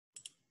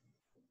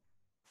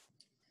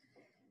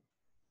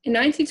In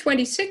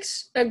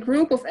 1926, a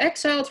group of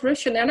exiled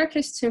Russian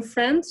anarchists in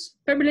France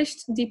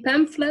published the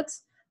pamphlet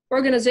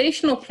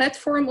Organizational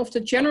Platform of the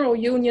General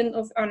Union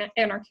of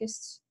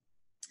Anarchists.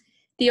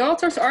 The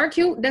authors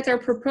argue that their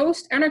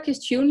proposed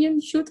anarchist union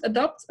should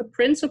adopt a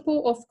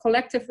principle of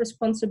collective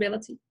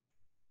responsibility.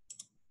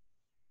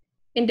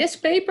 In this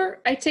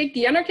paper, I take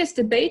the anarchist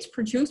debates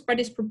produced by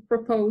this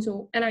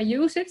proposal and I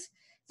use it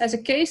as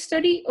a case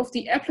study of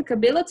the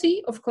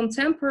applicability of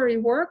contemporary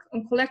work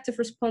on collective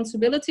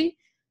responsibility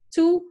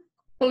to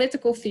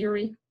political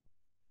theory.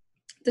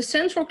 The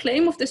central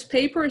claim of this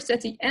paper is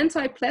that the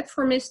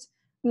anti-platformist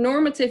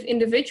normative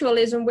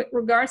individualism with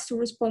regards to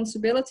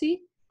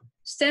responsibility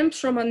stems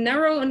from a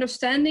narrow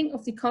understanding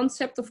of the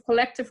concept of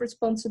collective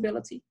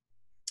responsibility.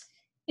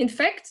 In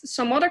fact,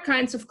 some other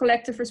kinds of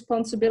collective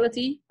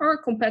responsibility are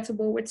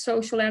compatible with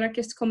social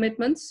anarchist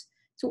commitments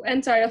to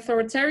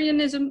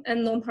anti-authoritarianism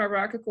and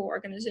non-hierarchical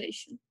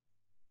organization.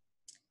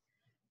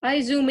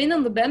 I zoom in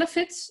on the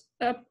benefits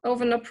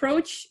of an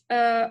approach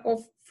of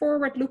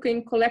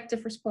forward-looking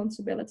collective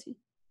responsibility.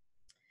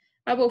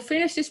 I will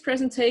finish this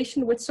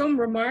presentation with some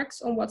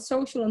remarks on what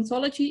social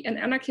ontology and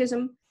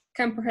anarchism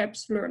can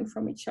perhaps learn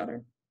from each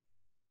other.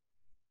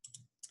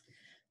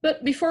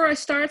 But before I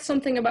start,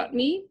 something about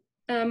me.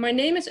 My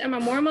name is Emma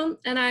Moorman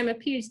and I'm a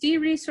PhD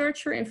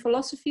researcher in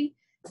philosophy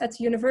at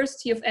the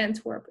University of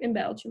Antwerp in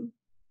Belgium.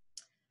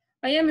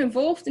 I am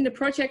involved in the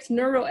project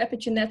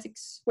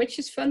Neuroepigenetics, which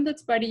is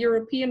funded by the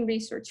European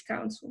Research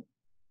Council.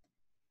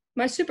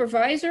 My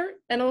supervisor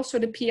and also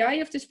the PI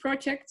of this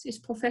project is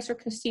Professor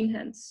Christine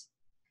Hens.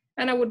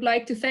 And I would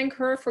like to thank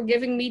her for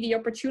giving me the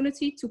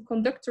opportunity to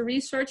conduct the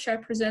research I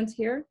present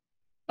here,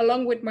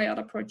 along with my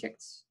other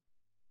projects.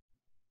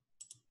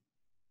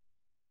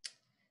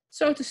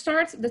 So to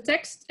start, the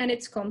text and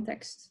its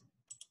context.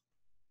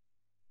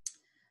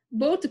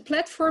 Both the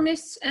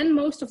platformists and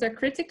most of their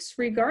critics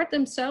regard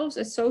themselves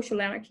as social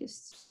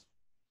anarchists.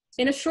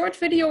 In a short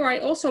video I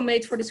also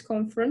made for this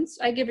conference,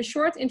 I give a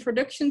short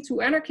introduction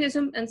to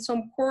anarchism and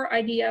some core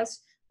ideas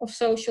of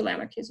social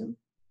anarchism.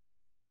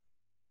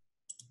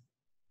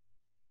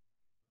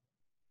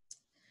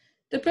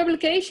 The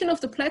publication of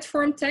the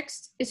platform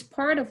text is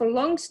part of a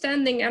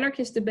long-standing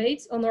anarchist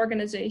debate on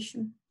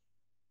organization.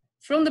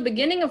 From the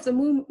beginning of the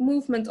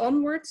movement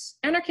onwards,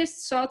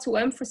 anarchists sought to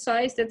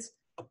emphasize that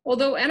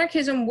although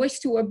anarchism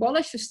wished to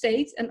abolish the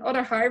state and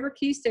other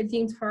hierarchies they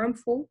deemed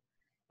harmful,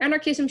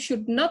 anarchism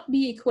should not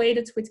be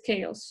equated with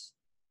chaos.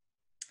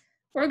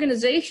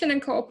 Organization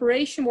and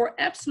cooperation were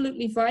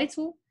absolutely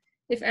vital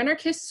if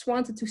anarchists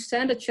wanted to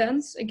stand a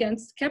chance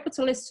against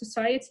capitalist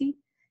society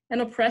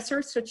and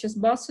oppressors such as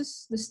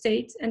bosses, the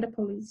state, and the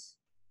police.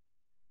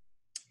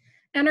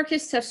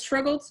 Anarchists have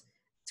struggled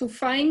to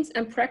find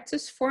and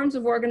practice forms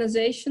of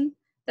organization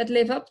that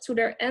live up to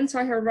their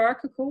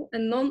anti-hierarchical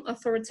and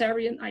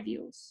non-authoritarian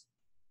ideals.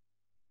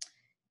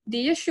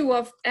 The issue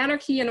of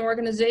anarchy and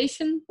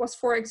organization was,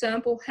 for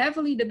example,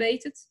 heavily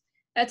debated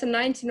at the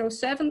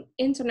 1907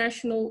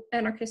 International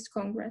Anarchist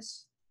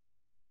Congress.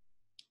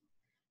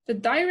 The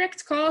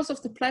direct cause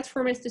of the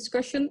platformist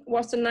discussion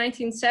was the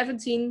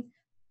 1917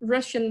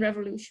 Russian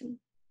Revolution.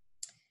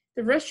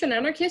 The Russian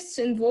anarchists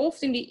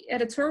involved in the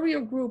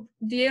editorial group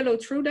Dielo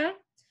Truda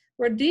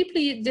were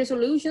deeply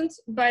disillusioned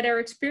by their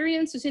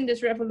experiences in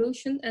this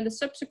revolution and the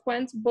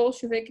subsequent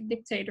Bolshevik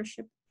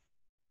dictatorship.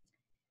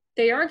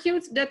 They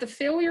argued that the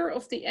failure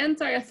of the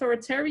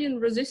anti-authoritarian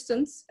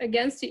resistance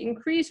against the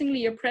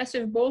increasingly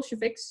oppressive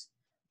Bolsheviks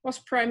was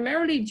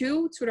primarily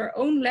due to their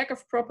own lack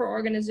of proper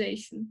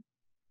organization.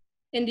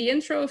 In the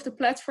intro of the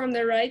platform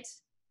they write,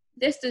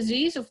 "This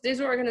disease of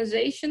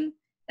disorganization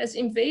has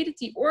invaded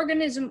the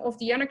organism of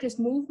the anarchist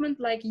movement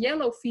like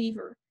yellow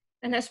fever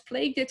and has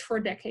plagued it for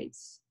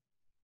decades."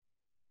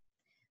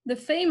 The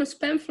famous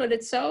pamphlet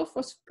itself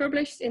was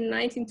published in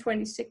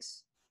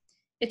 1926.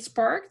 It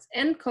sparked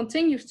and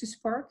continues to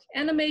spark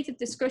animated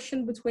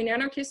discussion between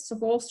anarchists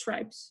of all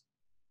stripes.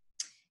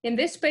 In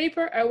this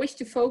paper, I wish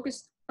to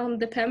focus on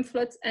the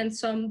pamphlet and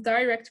some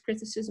direct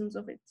criticisms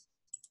of it.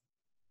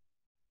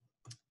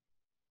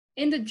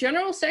 In the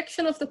general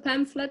section of the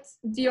pamphlet,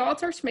 the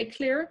authors make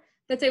clear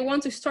that they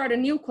want to start a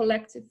new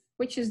collective,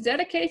 which is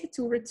dedicated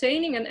to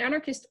retaining an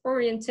anarchist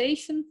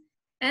orientation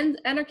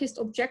and anarchist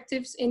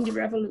objectives in the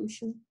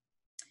revolution.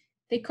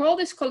 They call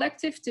this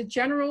collective the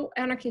General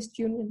Anarchist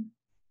Union.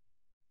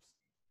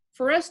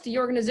 For us, the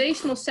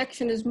organizational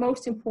section is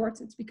most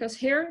important because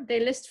here they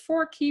list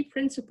 4 key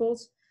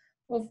principles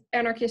of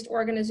anarchist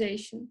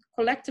organization,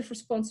 collective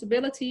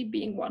responsibility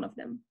being one of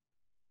them.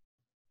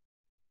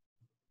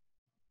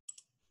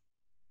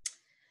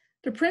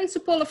 The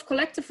principle of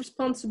collective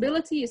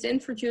responsibility is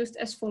introduced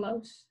as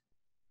follows.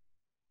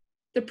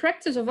 The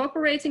practice of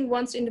operating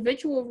one's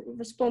individual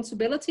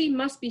responsibility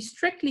must be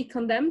strictly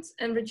condemned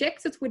and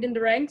rejected within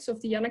the ranks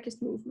of the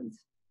anarchist movement.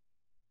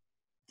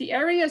 The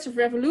areas of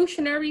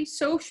revolutionary,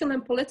 social,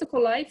 and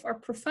political life are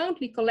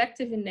profoundly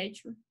collective in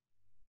nature.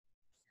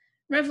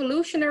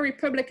 Revolutionary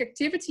public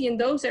activity in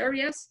those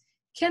areas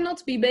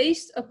cannot be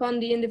based upon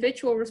the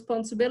individual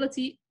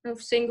responsibility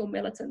of single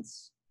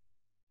militants.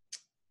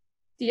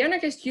 The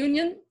anarchist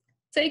union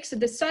takes a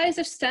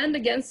decisive stand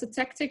against the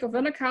tactic of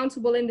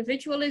unaccountable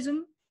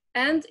individualism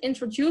and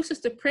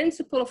introduces the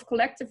principle of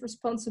collective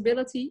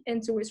responsibility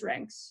into his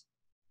ranks.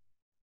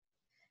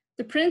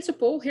 The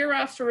principle,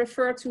 hereafter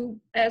referred to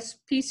as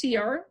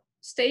PCR,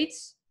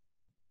 states,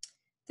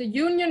 the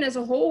Union as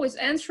a whole is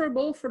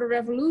answerable for the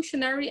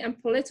revolutionary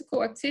and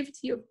political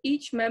activity of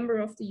each member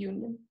of the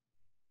Union.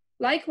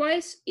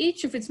 Likewise,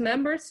 each of its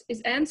members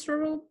is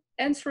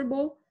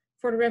answerable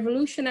for the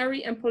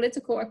revolutionary and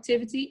political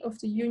activity of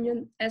the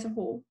Union as a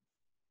whole.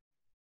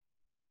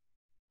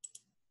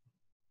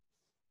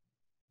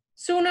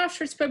 Soon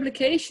after its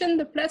publication,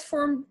 the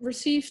platform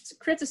received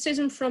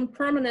criticism from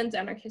prominent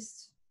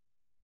anarchists.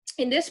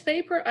 In this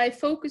paper, I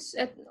focus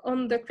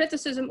on the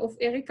criticism of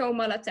Enrico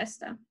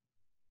Malatesta.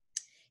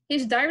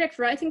 His direct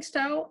writing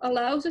style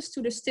allows us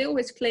to distill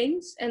his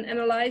claims and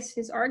analyze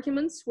his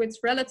arguments with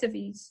relative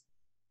ease.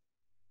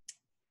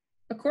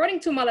 According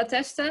to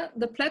Malatesta,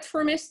 the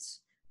platformists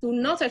do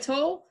not at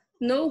all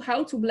know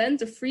how to blend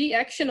the free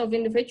action of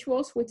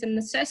individuals with the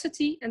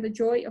necessity and the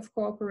joy of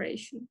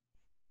cooperation.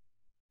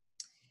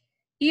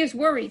 He is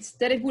worried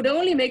that it would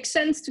only make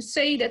sense to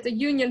say that the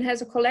Union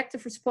has a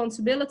collective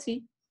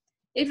responsibility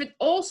if it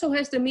also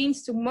has the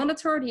means to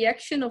monitor the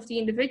action of the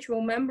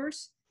individual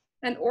members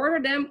and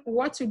order them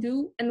what to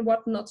do and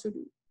what not to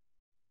do.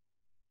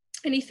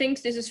 And he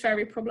thinks this is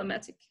very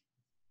problematic.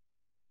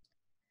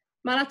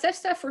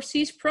 Malatesta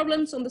foresees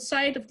problems on the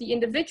side of the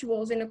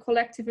individuals in a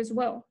collective as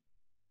well.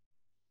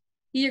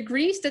 He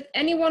agrees that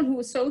anyone who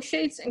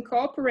associates and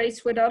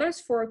cooperates with others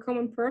for a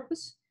common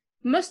purpose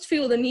must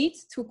feel the need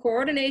to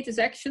coordinate his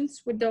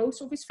actions with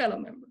those of his fellow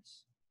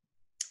members.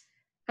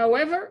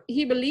 However,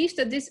 he believes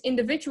that this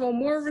individual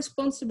moral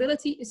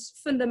responsibility is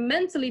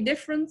fundamentally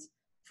different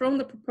from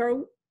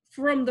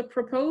the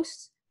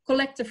proposed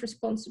collective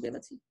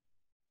responsibility.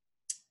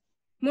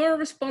 Moral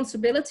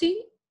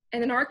responsibility,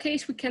 and in our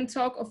case we can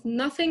talk of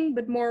nothing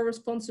but moral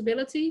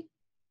responsibility,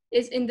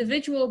 is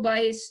individual by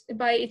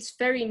its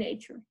very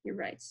nature, he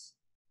writes.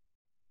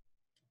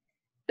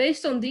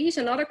 Based on these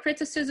and other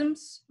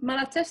criticisms,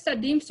 Malatesta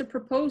deems the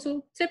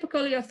proposal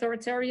typically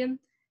authoritarian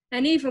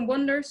and even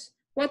wonders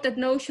what that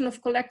notion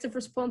of collective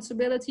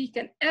responsibility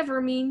can ever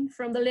mean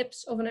from the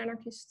lips of an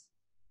anarchist.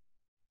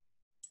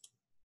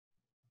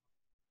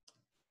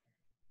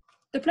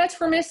 The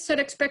platformists had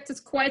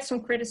expected quite some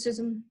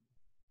criticism,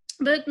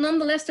 but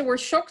nonetheless they were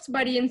shocked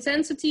by the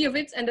intensity of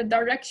it and the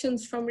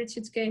directions from which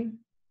it came.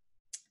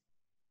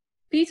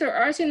 Peter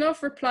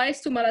Arsinov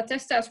replies to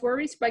Malatesta's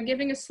worries by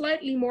giving a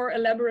slightly more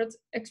elaborate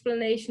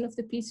explanation of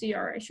the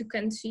PCR, as you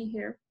can see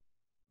here.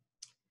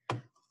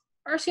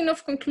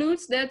 Arsinov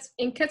concludes that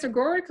in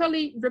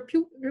categorically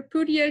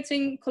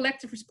repudiating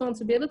collective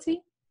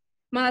responsibility,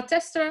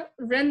 Malatesta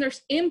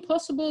renders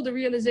impossible the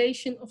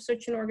realization of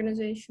such an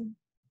organization.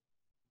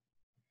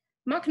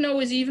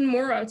 Makhno is even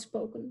more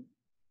outspoken.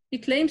 He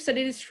claims that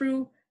it is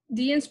through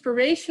the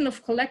inspiration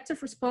of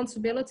collective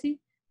responsibility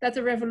that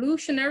the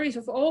revolutionaries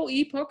of all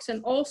epochs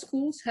and all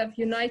schools have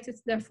united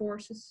their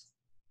forces.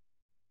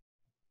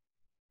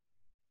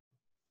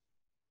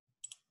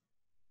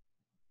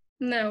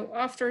 Now,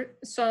 after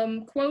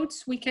some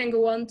quotes, we can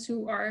go on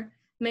to our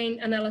main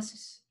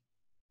analysis.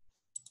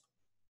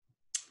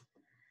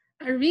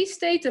 I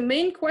restate the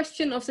main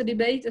question of the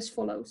debate as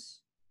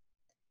follows.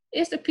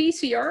 Is the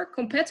PCR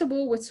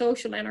compatible with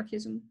social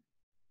anarchism?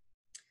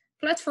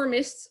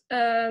 Platformists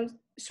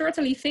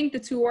certainly think the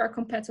two are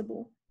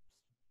compatible.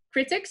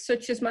 Critics,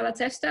 such as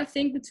Malatesta,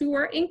 think the two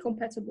are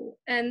incompatible,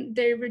 and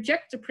they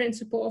reject the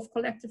principle of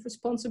collective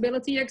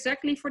responsibility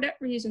exactly for that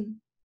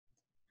reason.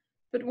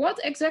 But what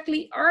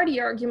exactly are the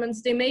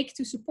arguments they make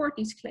to support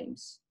these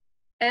claims?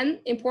 And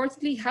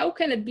importantly, how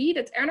can it be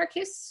that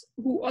anarchists,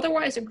 who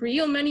otherwise agree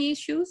on many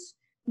issues,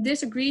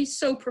 disagree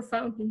so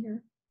profoundly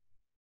here?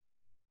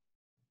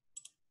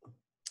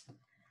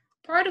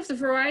 Part of the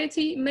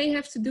variety may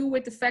have to do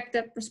with the fact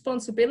that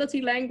responsibility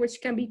language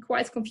can be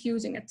quite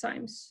confusing at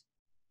times.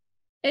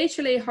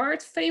 H.L.A.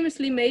 Hart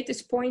famously made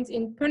this point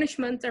in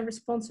Punishment and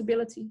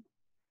Responsibility,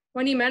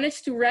 when he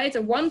managed to write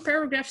a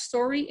one-paragraph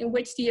story in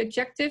which the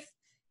adjective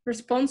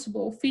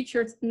responsible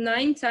featured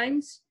 9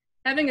 times,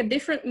 having a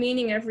different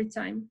meaning every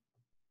time.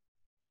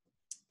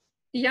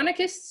 The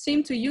anarchists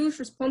seem to use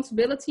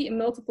responsibility in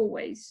multiple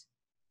ways.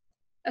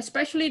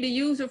 Especially the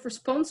use of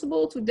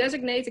responsible to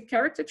designate a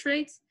character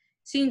trait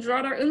seems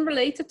rather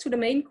unrelated to the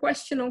main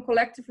question on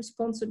collective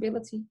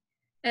responsibility,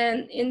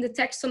 and in the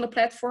text on the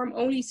platform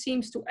only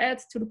seems to add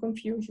to the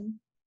confusion.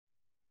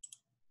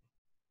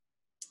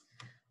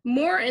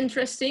 More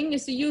interesting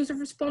is the use of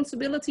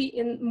responsibility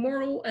in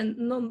moral and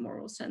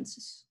non-moral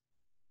senses.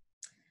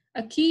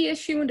 A key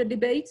issue in the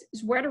debate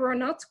is whether or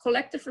not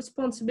collective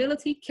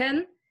responsibility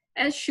can,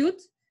 and should,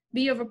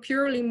 be of a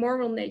purely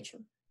moral nature.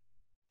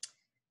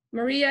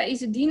 Maria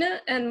Isidine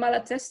and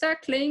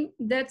Malatesta claim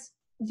that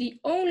the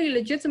only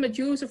legitimate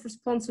use of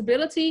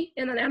responsibility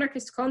in an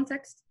anarchist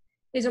context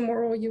is a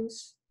moral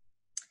use.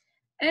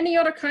 Any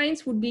other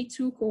kinds would be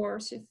too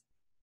coercive.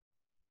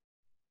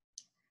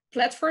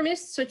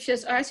 Platformists such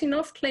as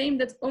Arsinov claim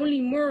that only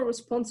moral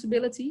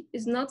responsibility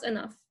is not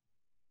enough.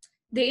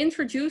 they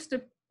introduced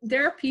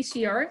their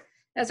PCR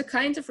as a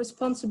kind of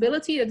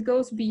responsibility that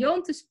goes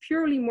beyond this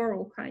purely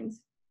moral kind.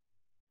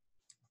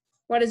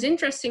 What is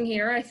interesting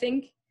here, I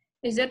think,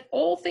 is that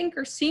all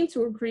thinkers seem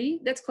to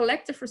agree that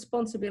collective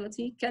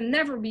responsibility can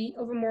never be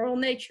of a moral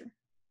nature,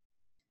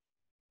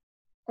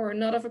 or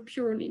not of a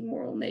purely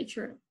moral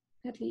nature,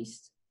 at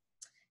least.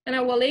 And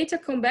I will later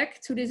come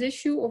back to this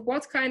issue of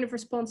what kind of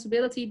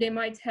responsibility they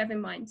might have in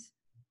mind.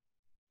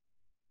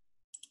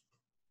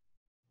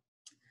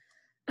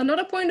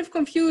 Another point of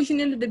confusion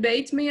in the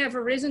debate may have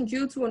arisen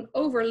due to an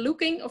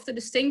overlooking of the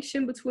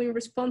distinction between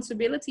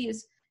responsibility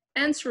as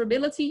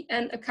answerability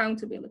and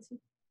accountability.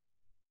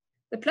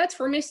 The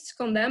platformists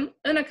condemn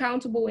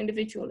unaccountable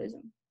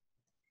individualism.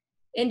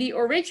 In the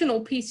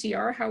original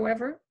PCR,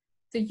 however,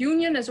 the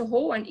union as a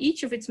whole and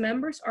each of its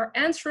members are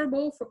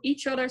answerable for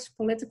each other's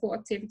political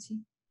activity.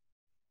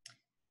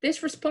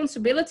 This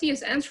responsibility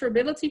as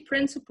answerability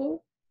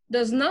principle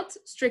does not,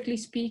 strictly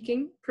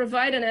speaking,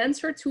 provide an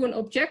answer to an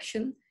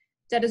objection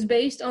that is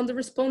based on the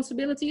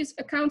responsibility as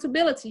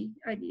accountability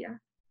idea.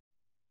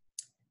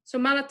 So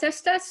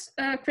Malatesta's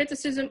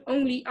criticism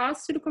only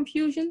adds to the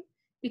confusion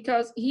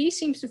because he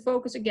seems to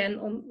focus again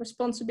on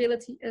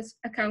responsibility as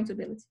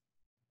accountability.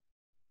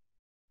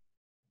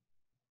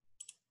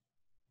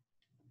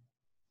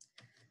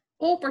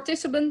 All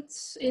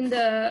participants in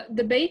the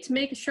debate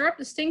make a sharp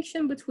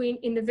distinction between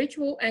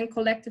individual and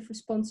collective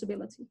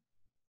responsibility.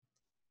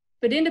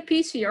 But in the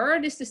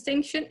PCR, this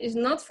distinction is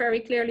not very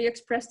clearly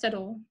expressed at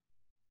all.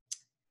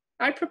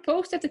 I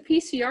propose that the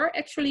PCR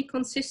actually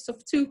consists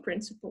of two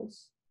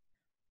principles.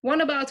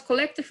 One about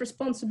collective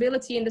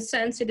responsibility in the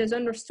sense it is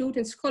understood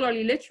in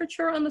scholarly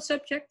literature on the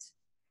subject,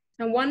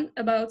 and one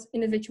about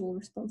individual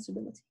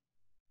responsibility.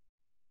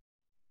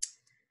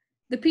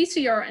 The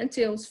PCR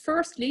entails,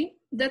 firstly,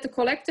 that the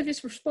collective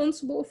is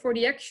responsible for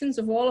the actions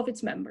of all of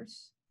its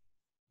members.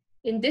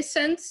 In this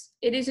sense,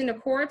 it is in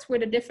accord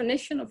with the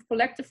definition of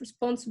collective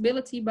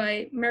responsibility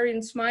by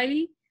Marion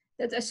Smiley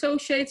that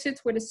associates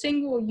it with a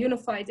single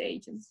unified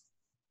agent.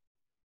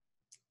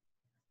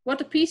 What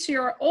the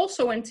PCR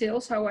also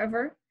entails,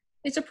 however,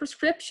 is a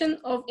prescription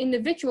of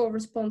individual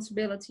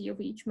responsibility of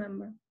each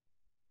member.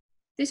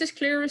 This is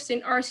clearest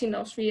in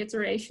Arsinov's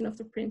reiteration of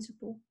the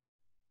principle.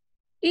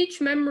 Each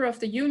member of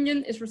the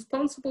union is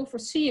responsible for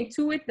seeing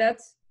to it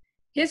that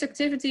his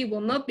activity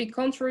will not be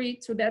contrary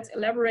to that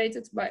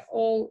elaborated by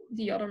all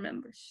the other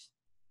members.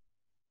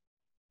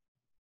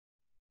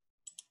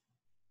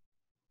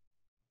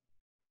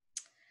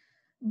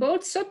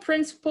 Both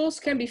sub-principles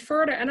can be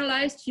further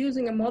analyzed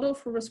using a model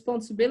for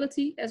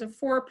responsibility as a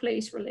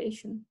four-place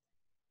relation,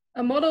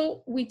 a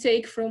model we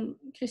take from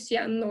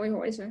Christian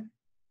Neuhäuser.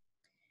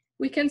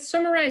 We can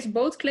summarize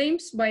both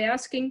claims by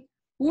asking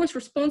who is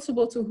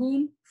responsible to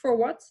whom, for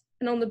what,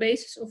 and on the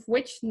basis of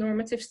which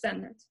normative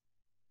standard.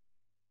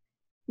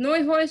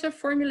 Neuhäuser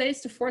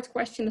formulates the fourth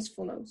question as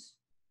follows.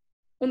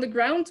 On the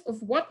ground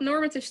of what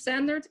normative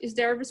standard is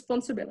there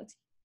responsibility?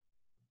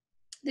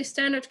 This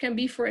standard can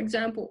be, for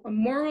example, a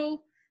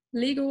moral,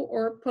 legal,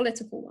 or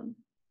political one.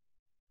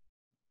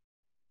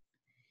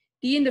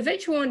 The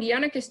individual in the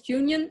anarchist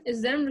union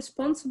is then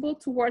responsible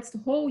towards the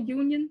whole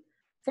union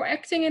for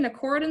acting in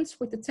accordance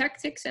with the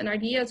tactics and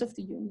ideas of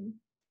the union.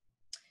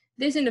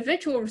 This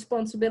individual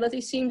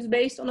responsibility seems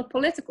based on a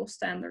political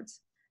standard,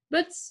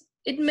 but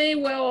it may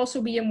well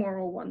also be a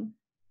moral one.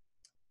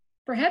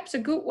 Perhaps a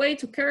good way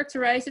to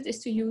characterize it is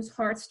to use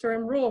Hart's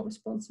term role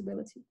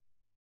responsibility.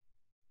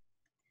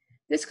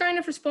 This kind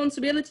of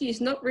responsibility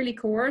is not really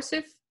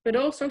coercive, but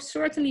also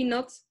certainly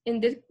not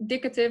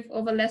indicative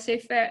of a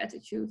laissez-faire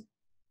attitude.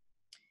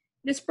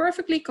 It is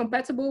perfectly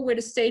compatible with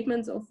a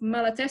statement of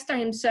Malatesta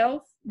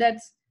himself that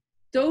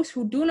those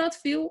who do not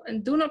feel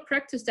and do not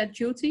practice that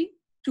duty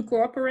to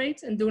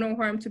cooperate and do no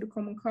harm to the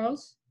common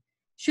cause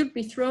should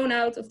be thrown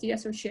out of the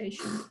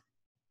association.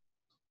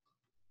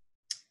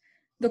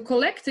 The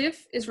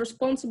collective is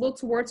responsible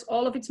towards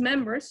all of its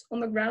members on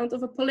the ground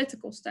of a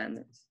political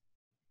standard.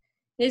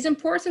 It is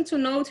important to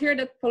note here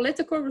that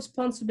political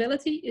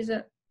responsibility is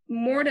a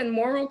more than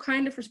moral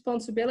kind of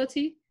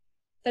responsibility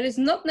that is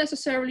not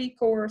necessarily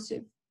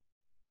coercive.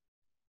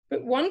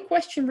 But one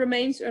question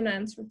remains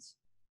unanswered.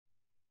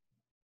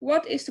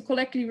 What is the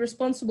collective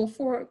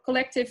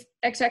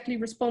exactly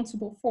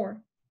responsible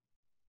for?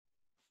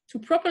 To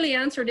properly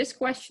answer this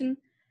question,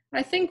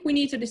 I think we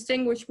need to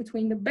distinguish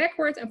between the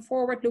backward and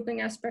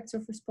forward-looking aspects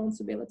of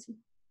responsibility.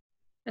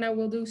 And I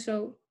will do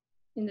so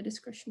in the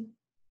discussion.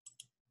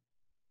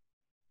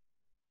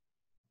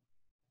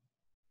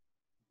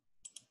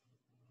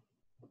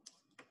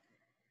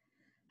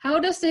 How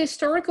does the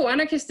historical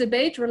anarchist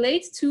debate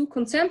relate to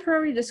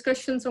contemporary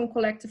discussions on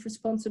collective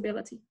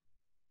responsibility?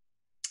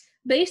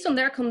 Based on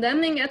their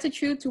condemning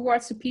attitude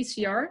towards the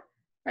PCR,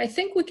 I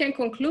think we can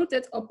conclude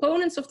that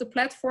opponents of the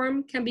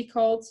platform can be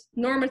called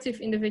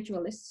normative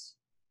individualists.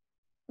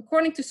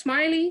 According to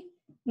Smiley,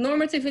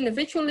 normative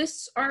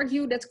individualists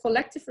argue that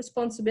collective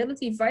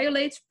responsibility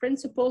violates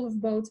principles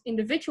of both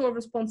individual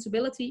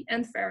responsibility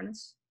and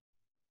fairness.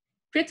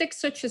 Critics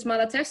such as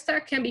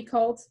Malatesta can be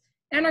called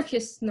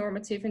anarchist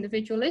normative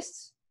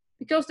individualists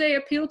because they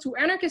appeal to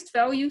anarchist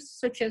values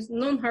such as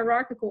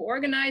non-hierarchical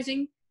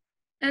organizing,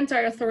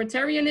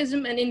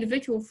 anti-authoritarianism, and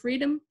individual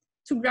freedom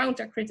to ground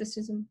their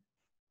criticism.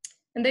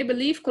 And they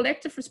believe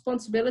collective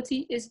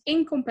responsibility is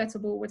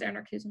incompatible with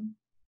anarchism.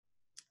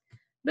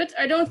 But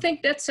I don't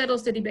think that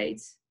settles the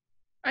debate.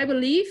 I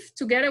believe,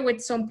 together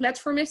with some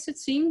platformists it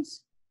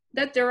seems,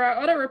 that there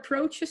are other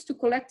approaches to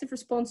collective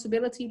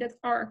responsibility that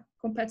are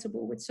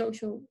compatible with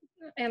social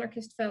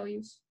anarchist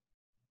values.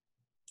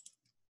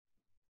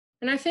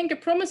 And I think a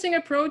promising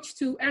approach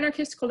to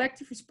anarchist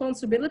collective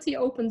responsibility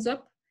opens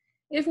up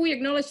if we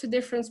acknowledge the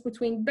difference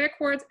between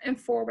backward and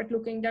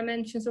forward-looking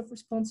dimensions of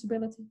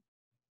responsibility.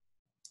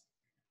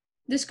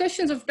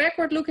 Discussions of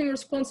backward-looking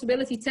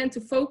responsibility tend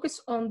to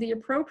focus on the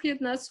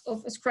appropriateness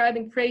of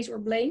ascribing praise or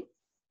blame,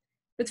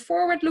 but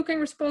forward-looking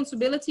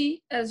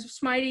responsibility, as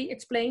Smiley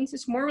explains,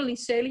 is morally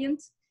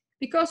salient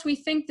because we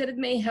think that it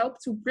may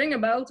help to bring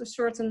about a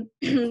certain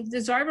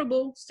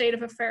desirable state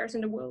of affairs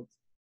in the world.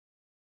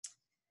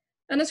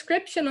 An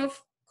ascription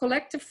of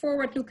collective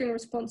forward-looking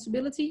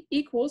responsibility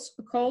equals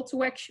a call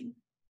to action.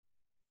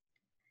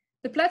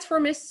 The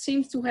platformists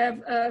seem to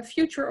have a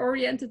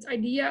future-oriented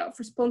idea of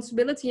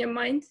responsibility in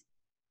mind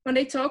when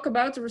they talk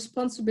about the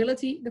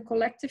responsibility the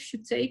collective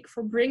should take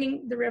for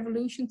bringing the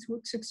revolution to a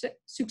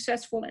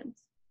successful end.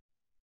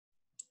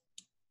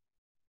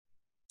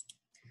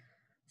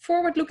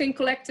 Forward-looking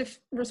collective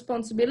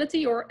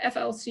responsibility, or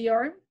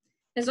FLCR,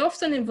 is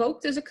often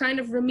invoked as a kind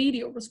of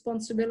remedial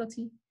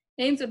responsibility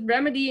aimed at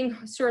remedying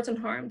certain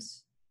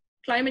harms.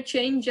 Climate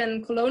change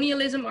and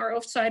colonialism are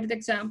oft-cited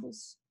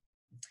examples.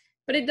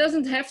 But it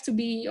doesn't have to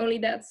be only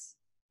that.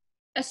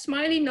 As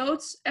Smiley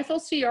notes,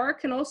 FLCR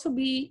can also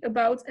be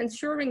about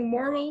ensuring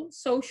moral,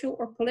 social,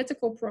 or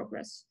political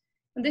progress.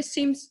 And this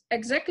seems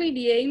exactly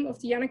the aim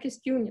of the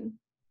Anarchist Union.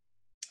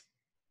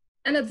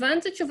 An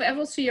advantage of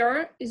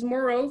FLCR is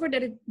moreover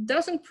that it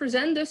doesn't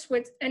present us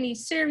with any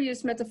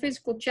serious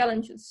metaphysical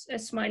challenges,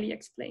 as Smiley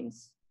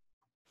explains.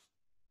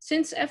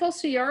 Since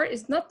FLCR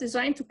is not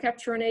designed to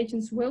capture an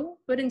agent's will,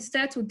 but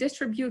instead to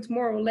distribute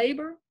moral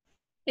labor,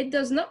 it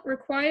does not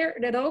require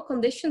that all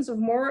conditions of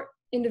more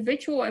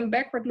individual and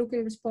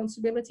backward-looking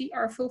responsibility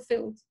are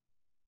fulfilled.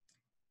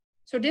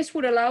 So this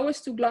would allow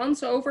us to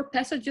glance over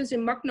passages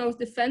in Magno's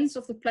defense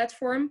of the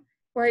platform,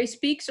 where he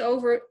speaks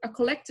over a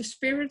collective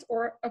spirit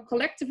or a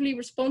collectively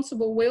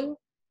responsible will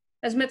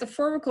as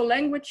metaphorical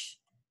language,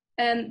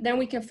 and then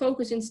we can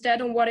focus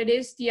instead on what it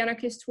is the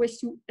anarchists wish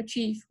to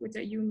achieve with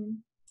their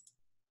union.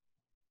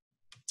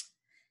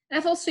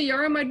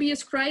 FLCR might be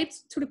ascribed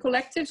to the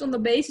collectives on the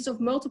basis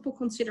of multiple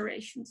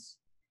considerations.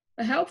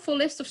 A helpful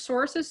list of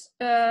sources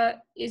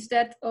is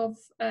that of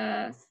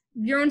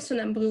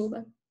Björnsen and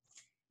Brulde.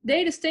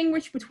 They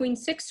distinguish between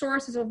 6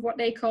 sources of what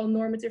they call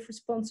normative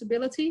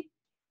responsibility,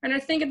 and I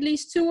think at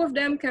least 2 of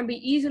them can be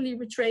easily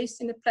retraced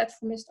in the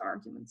platformist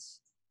arguments.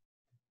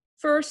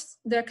 First,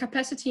 the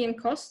capacity and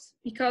cost,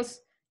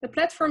 because the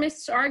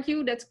platformists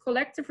argue that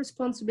collective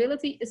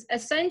responsibility is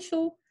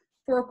essential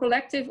for a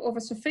collective of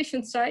a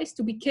sufficient size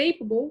to be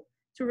capable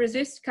to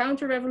resist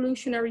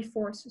counter-revolutionary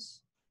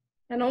forces.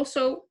 And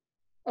also,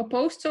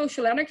 opposed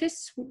social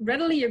anarchists would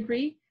readily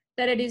agree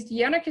that it is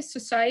the anarchist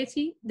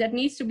society that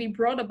needs to be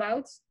brought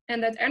about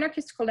and that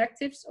anarchist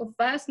collectives of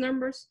vast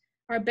numbers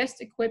are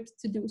best equipped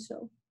to do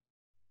so.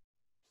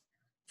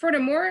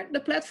 Furthermore, the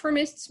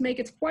platformists make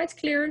it quite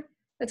clear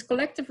that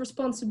collective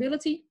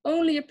responsibility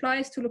only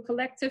applies to the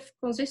collective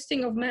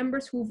consisting of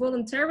members who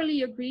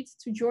voluntarily agreed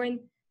to join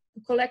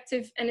the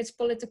collective and its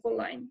political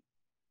line.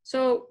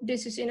 So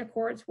this is in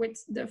accord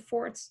with the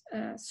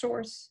 4th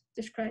source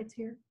described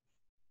here.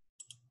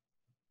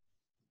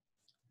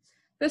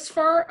 Thus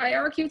far, I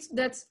argued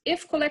that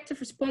if collective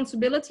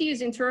responsibility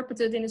is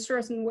interpreted in a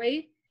certain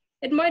way,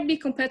 it might be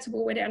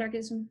compatible with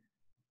anarchism.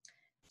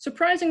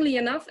 Surprisingly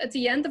enough, at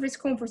the end of his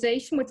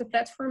conversation with the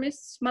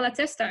platformists,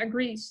 Malatesta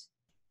agrees.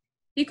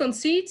 He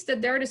concedes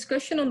that their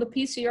discussion on the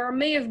PCR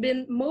may have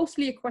been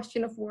mostly a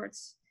question of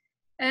words.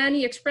 And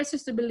he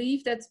expresses the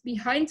belief that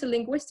behind the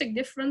linguistic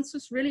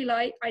differences really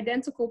lie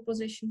identical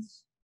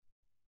positions,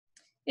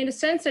 in the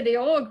sense that they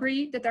all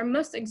agree that there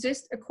must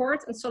exist accord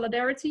and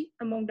solidarity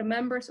among the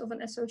members of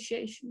an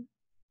association.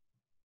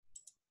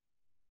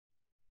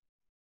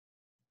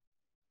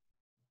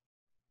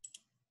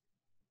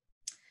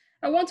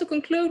 I want to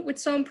conclude with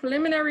some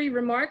preliminary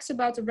remarks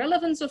about the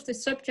relevance of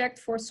this subject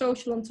for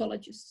social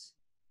ontologists.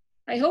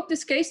 I hope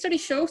this case study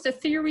shows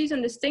that theories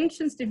and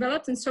distinctions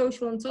developed in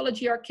social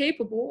ontology are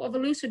capable of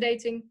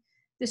elucidating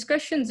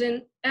discussions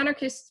in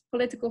anarchist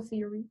political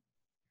theory.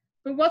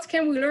 But what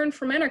can we learn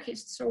from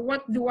anarchists, or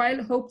what do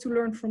I hope to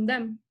learn from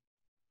them?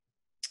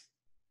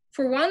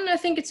 For one, I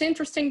think it's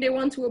interesting they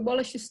want to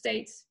abolish the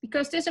state,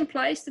 because this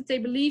implies that they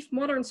believe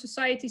modern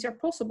societies are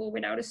possible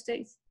without a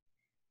state,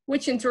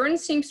 which in turn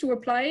seems to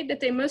imply that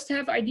they must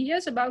have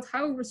ideas about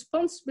how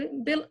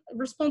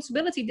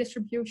responsibility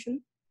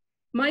distribution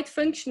might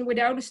function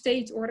without a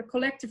state, or the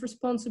collective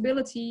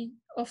responsibility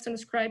often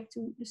ascribed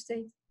to the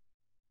state.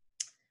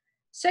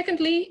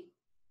 Secondly,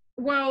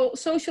 While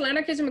social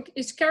anarchism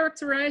is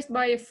characterized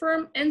by a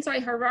firm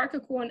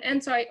anti-hierarchical and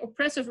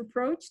anti-oppressive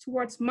approach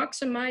towards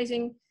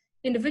maximizing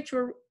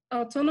individual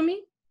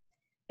autonomy,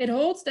 it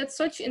holds that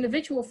such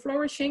individual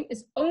flourishing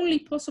is only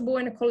possible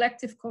in a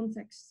collective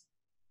context.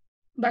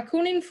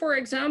 Bakunin, for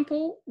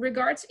example,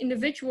 regards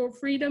individual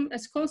freedom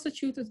as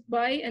constituted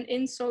by and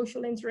in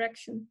social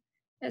interaction,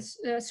 as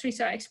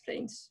Srisa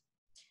explains.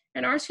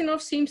 And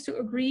Arsenov seems to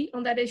agree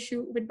on that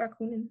issue with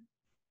Bakunin.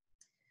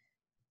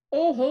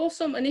 All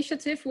wholesome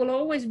initiative will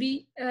always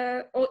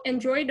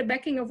enjoy the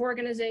backing of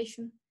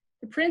organization.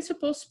 The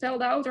principles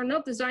spelled out are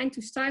not designed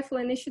to stifle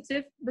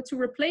initiative, but to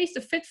replace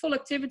the fitful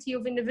activity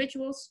of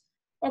individuals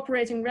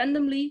operating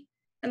randomly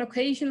and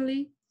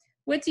occasionally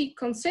with the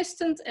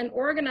consistent and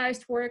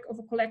organized work of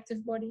a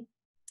collective body.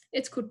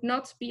 It could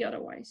not be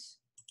otherwise.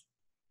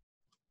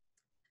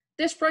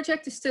 This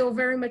project is still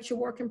very much a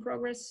work in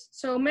progress,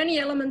 so many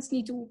elements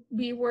need to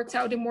be worked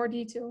out in more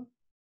detail.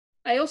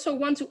 I also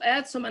want to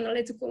add some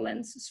analytical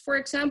lenses, for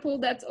example,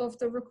 that of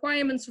the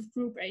requirements of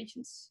group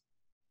agents.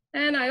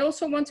 And I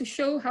also want to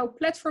show how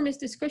platformist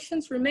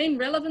discussions remain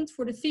relevant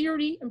for the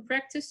theory and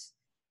practice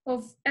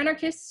of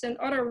anarchists and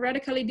other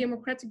radically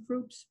democratic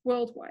groups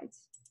worldwide.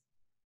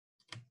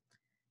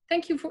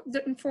 Thank you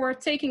for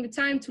taking the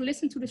time to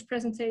listen to this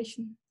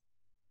presentation.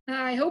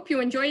 I hope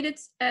you enjoyed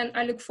it, and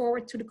I look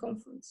forward to the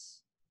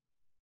conference.